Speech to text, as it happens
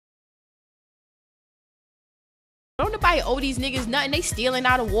Don't nobody owe these niggas nothing. They stealing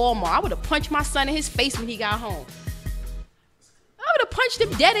out of Walmart. I would have punched my son in his face when he got home. I would have punched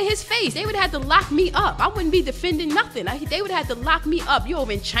him dead in his face. They would have had to lock me up. I wouldn't be defending nothing. They would have had to lock me up. You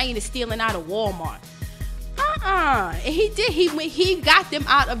over in China stealing out of Walmart. And he did. He got them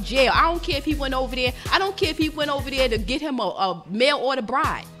out of jail. I don't care if he went over there. I don't care if he went over there to get him a mail order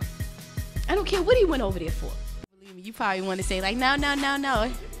bride. I don't care what he went over there for. Believe me, you probably want to say like,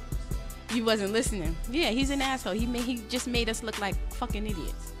 no. You wasn't listening. Yeah, he's an asshole. He just made us look like fucking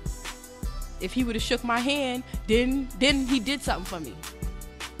idiots. If he would have shook my hand, then he did something for me.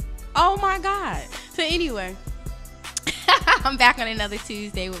 Oh my God. So anyway, I'm back on another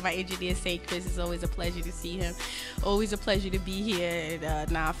Tuesday with my engineer St. Chris. It's always a pleasure to see him. Always a pleasure to be here at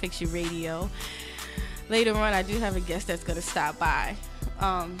NonFiction Radio. Later on, I do have a guest that's gonna stop by.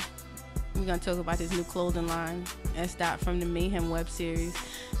 We're going to talk about this new clothing line, SDot, from the MAYHEM web series.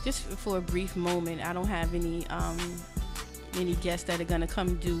 Just for a brief moment, I don't have any guests that are going to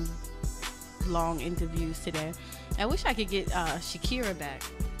come do long interviews today. I wish I could get Shakira back.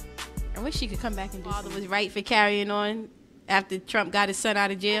 I wish she could come back and do something. Father was right for carrying on after Trump got his son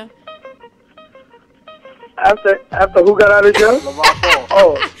out of jail. After who got out of jail?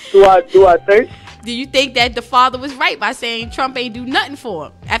 Oh, do I think? Do you think that the father was right by saying Trump ain't do nothing for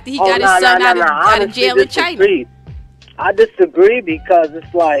him after he got his son out of jail in China? I disagree because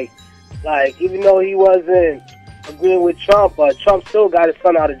it's like even though he wasn't agreeing with Trump, but Trump still got his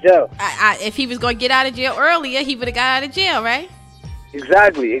son out of jail. If he was going to get out of jail earlier, he would have got out of jail, right?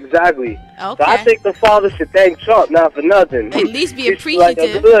 Exactly. Okay. So I think the father should thank Trump, not for nothing. At least be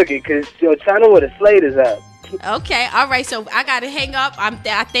appreciative. Like, look, because China would have slayed his ass. Okay, all right. So I gotta hang up. I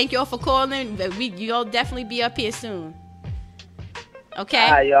thank y'all for calling. You'll definitely be up here soon. Okay.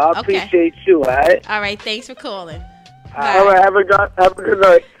 All right, y'all. Appreciate you. All right. All right. Thanks for calling. All right. Have a good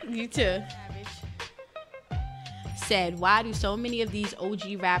night. You too. Said, why do so many of these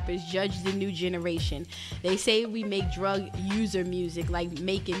OG rappers judge the new generation? They say we make drug user music, like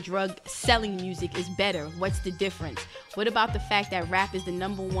making drug selling music is better. What's the difference? What about the fact that rap is the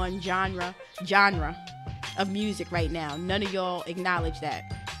 #1 genre of music right now? None of y'all acknowledge that.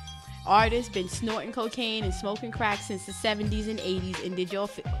 Artists been snorting cocaine and smoking crack since the 70s and 80s, and did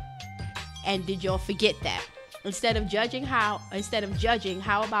y'all forget that? Instead of judging, how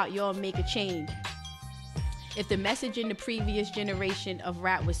about y'all make a change? If the message in the previous generation of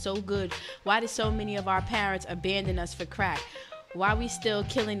rap was so good, why did so many of our parents abandon us for crack? Why we still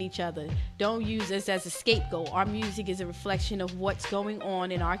killing each other? Don't use us as a scapegoat. Our music is a reflection of what's going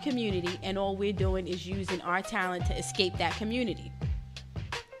on in our community, and all we're doing is using our talent to escape that community.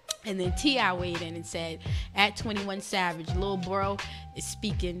 And then T.I. weighed in and said, at 21 Savage, Lil Bro is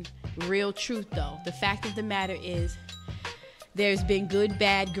speaking real truth though. The fact of the matter is, there's been good,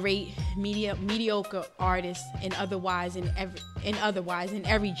 bad, great, mediocre artists and otherwise in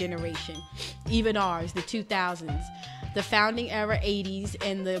every generation, even ours, the 2000s, the founding era 80s,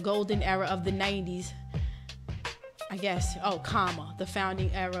 and the golden era of the 90s. I guess, the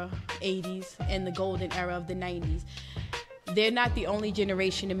founding era 80s and the golden era of the 90s. They're not the only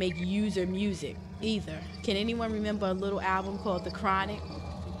generation to make user music either. Can anyone remember a little album called The Chronic?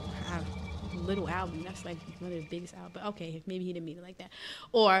 Little album, that's like one of the biggest albums, but okay, maybe he didn't mean it like that.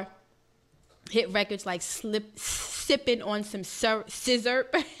 Or hit records like sipping on some scissor,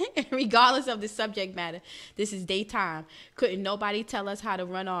 regardless of the subject matter. This is daytime. Couldn't nobody tell us how to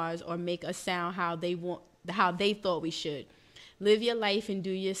run ours or make us sound how they thought we should. Live your life and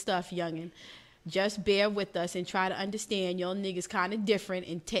do your stuff, youngin'. Just bear with us and try to understand y'all niggas kind of different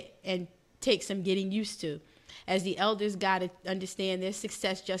and take some getting used to. As the elders gotta understand their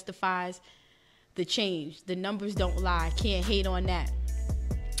success justifies the change. The numbers don't lie. Can't hate on that.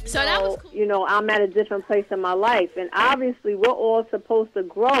 So that was cool. You know, I'm at a different place in my life, and obviously we're all supposed to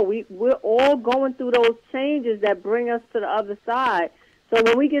grow. We're all going through those changes that bring us to the other side. So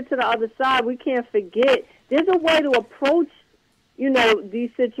when we get to the other side, we can't forget there's a way to approach, you know, these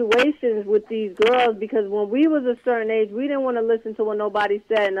situations with these girls, because when we was a certain age, we didn't want to listen to what nobody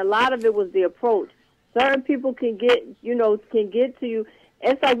said, and a lot of it was the approach. Certain people can get to you.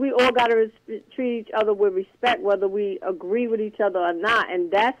 It's like we all got to treat each other with respect, whether we agree with each other or not,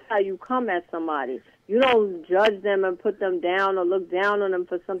 and that's how you come at somebody. You don't judge them and put them down or look down on them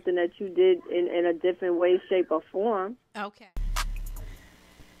for something that you did in a different way, shape, or form. Okay.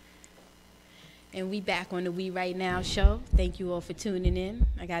 And we back on the We Right Now show. Thank you all for tuning in.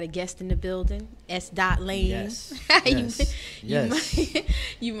 I got a guest in the building, SDot Lane. Yes.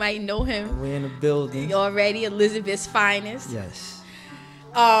 You might know him. We're in the building already. Elizabeth's finest. Yes.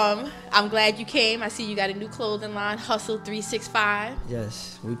 I'm glad you came. I see you got a new clothing line, Hustle 365.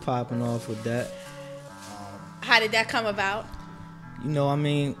 Yes, we popping off with that. How did that come about? You know, I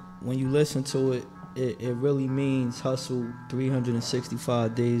mean, when you listen to it, it really means hustle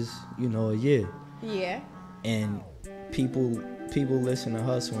 365 days, you know, a year. Yeah. And people listen to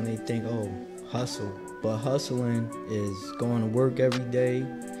hustle and they think, oh, hustle. But hustling is going to work every day.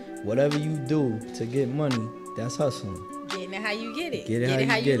 Whatever you do to get money, that's hustling. Getting it how you get it. Get it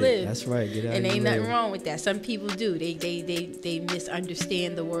how you live. That's right. Get it how you live. And ain't nothing wrong with that. Some people do. They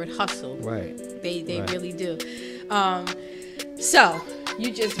misunderstand the word hustle. Right. They really do. So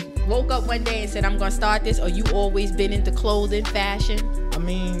you just woke up one day and said, I'm gonna start this, or you always been into clothing, fashion? I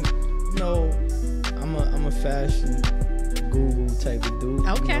mean, no, I'm a fashion guru type of dude.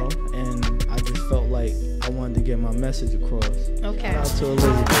 Okay. You know? And I just felt like I wanted to get my message across. Okay. Shout out to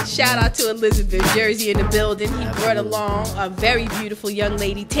Elizabeth. Shout out to Elizabeth, Jersey in the building. He Absolutely. brought along a very beautiful young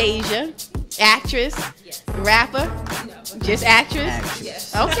lady, Tasha, actress, rapper, just actress.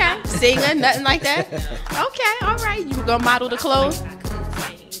 Yes. Okay, singer, nothing like that. Okay, all right. You gonna model the clothes?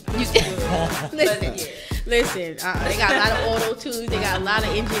 Listen. They got a lot of auto tunes. They got a lot of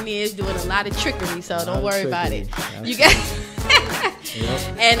engineers doing a lot of trickery. So don't worry about it. You got. Yep.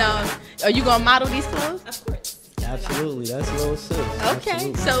 And are you gonna model these clothes? Of course. Absolutely, that's little sis. Okay,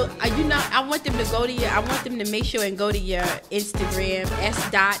 Absolutely. so you know, I want them to go to your. I want them to make sure and go to your Instagram,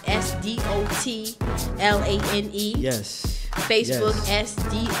 SDot SDOT Yes. Facebook, Yes.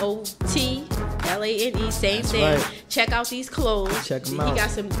 SDOT same That's thing. right. Check out these clothes. Check 'em He out. got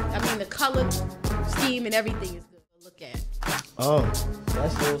some. I mean, the color scheme and everything is good to look at. Oh,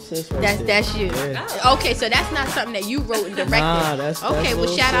 that's little sis right there. That's you. Yeah. Okay, so that's not something that you wrote and directed. Nah, that's okay. Well,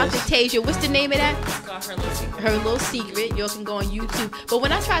 little shout out to sis. Tasha. What's the name of that? It's called Her Little Secret. Her Little Secret. You can go on YouTube. But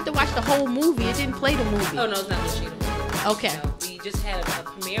when I tried to watch the whole movie, it didn't play the movie. Oh, no, it's not Little Secret. Okay. No, we just had a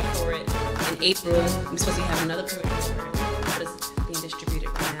premiere for it in April. We're supposed to have another premiere for it. But it's being distributed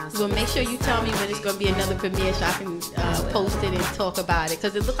right now. Well, make sure you tell me when it's going to be another premiere so I can post it and talk about it.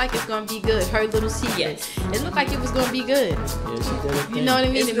 Because it looked like it's going to be good. Her Little Secret. Yes. It looked like it was going to be good. Yeah, she did it. You know what I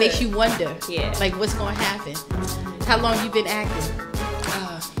mean? It's It makes good. you wonder. Yeah. Like, what's going to happen? How long you been acting?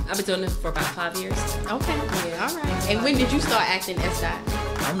 I've been doing it for about 5 years. Okay. Yeah, all right. And when did you start acting, SDot?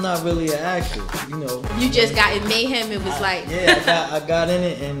 I'm not really an actor, you know. You just got in Mayhem. It was like... Yeah, I got in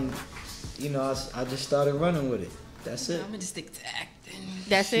it and, you know, I just started running with it. That's it. I'm gonna just stick to acting.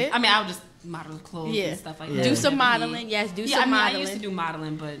 That's it? I mean, I'll just model clothes Yeah. and stuff like Yeah. that. Do some Whatever modeling. Yes, do Yeah, some I mean, modeling. I used to do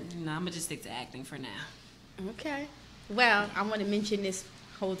modeling, but you know, I'm gonna just stick to acting for now. Okay. Well, I want to mention this.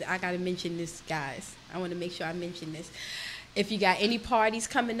 I got to mention this, guys. I want to make sure I mention this. If you got any parties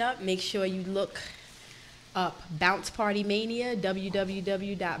coming up, make sure you look up Bounce Party Mania,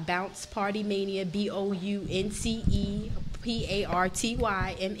 www.bouncepartymania,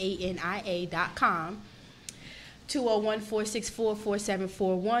 BOUNCEPARTYMANIA.com.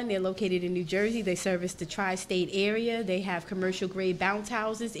 201-464-4741. They're located in New Jersey. They service the tri-state area. They have commercial grade bounce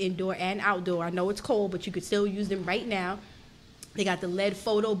houses, indoor and outdoor. I know it's cold, but you could still use them right now. They got the LED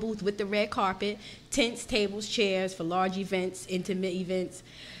photo booth with the red carpet, tents, tables, chairs for large events, intimate events.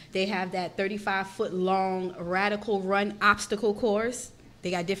 They have that 35-foot long Radical Run obstacle course.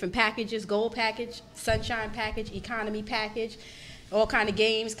 They got different packages: gold package, sunshine package, economy package, all kind of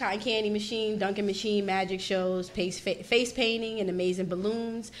games, cotton candy machine, Dunkin' machine, magic shows, face painting, and amazing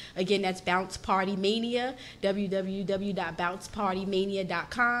balloons. Again, that's Bounce Party Mania,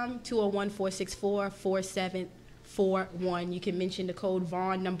 www.bouncepartymania.com, 201-464-4741. You can mention the code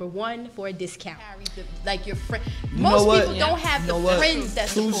Vaughn #1 for a discount. Like your friend, most people don't have the friends that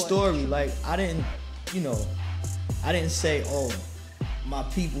True support. story. Like I didn't say, oh, my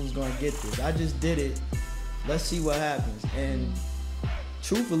people's gonna get this. I just did it. Let's see what happens. And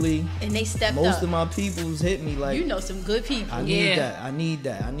truthfully, And they stepped most up. of my people's hit me like, You know some good people. I need that. I need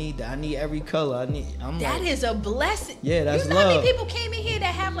that. I need that. I need every color. That is a blessing. Yeah, that's You know how love. many people came in here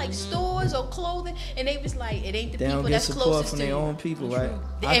that have like stores or clothing, and they was like, it ain't the They people don't get that's support closest from to their you. own people, right?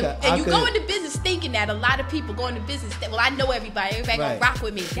 And you go into business thinking that a lot of people go into business that, well, I know everybody. Everybody gonna Right. rock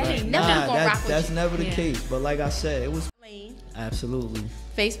with me. That ain't never Nah, gonna rock with that's you. never the case. But like I said, it was Lane. absolutely.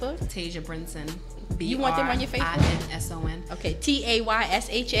 Facebook. Tasia Brinson. You want them on your Facebook? BRINSON. Okay,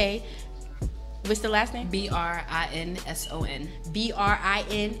 TAYSHA. What's the last name? BRINSON.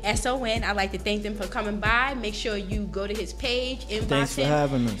 BRINSON. I'd like to thank them for coming by. Make sure you go to his page, inbox Thanks for him.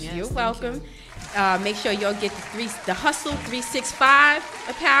 having us. Yes, You're thank welcome. Make sure y'all get the Hustle 365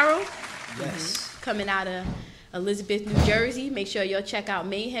 apparel. Yes. Coming out of Elizabeth, New Jersey. Make sure y'all check out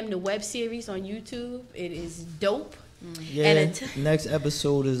Mayhem, the web series on YouTube. It is dope. Yeah. And Next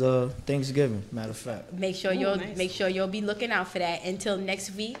episode is Thanksgiving. Matter of fact. make sure y'all be looking out for that. Until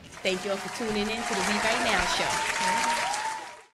next week, thank y'all for tuning in to the We Right Now show.